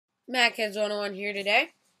Math.cos 101 here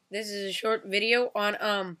today. This is a short video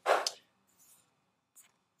on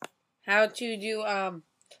how to do a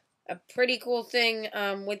pretty cool thing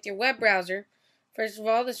with your web browser. First of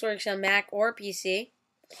all, this works on Mac or PC.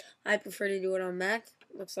 I prefer to do it on Mac.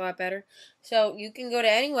 It looks a lot better. So you can go to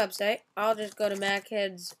any website. I'll just go to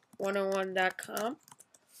Mathheads101.com.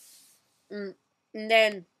 And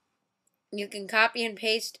then you can copy and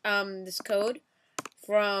paste this code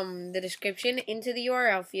from the description into the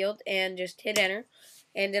URL field and just hit enter,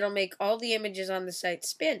 and it'll make all the images on the site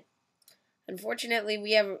spin. Unfortunately,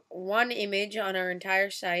 we have one image on our entire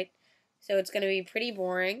site, so it's going to be pretty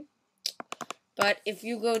boring. But if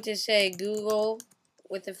you go to, say, Google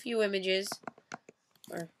with a few images,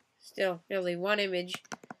 or still really one image,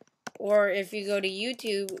 or if you go to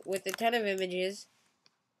YouTube with a ton of images,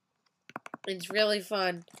 it's really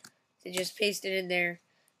fun to just paste it in there.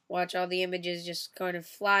 Watch all the images just kind of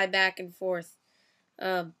fly back and forth.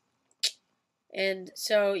 And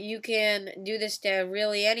so you can do this to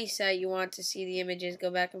really any site you want to see the images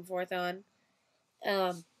go back and forth on.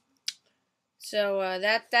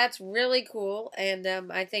 That's really cool, and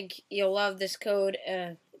I think you'll love this code.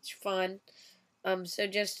 It's fun. So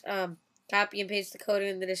just copy and paste the code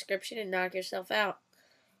in the description and knock yourself out.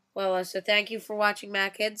 Well, so thank you for watching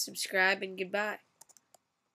Math.cos. Subscribe and goodbye.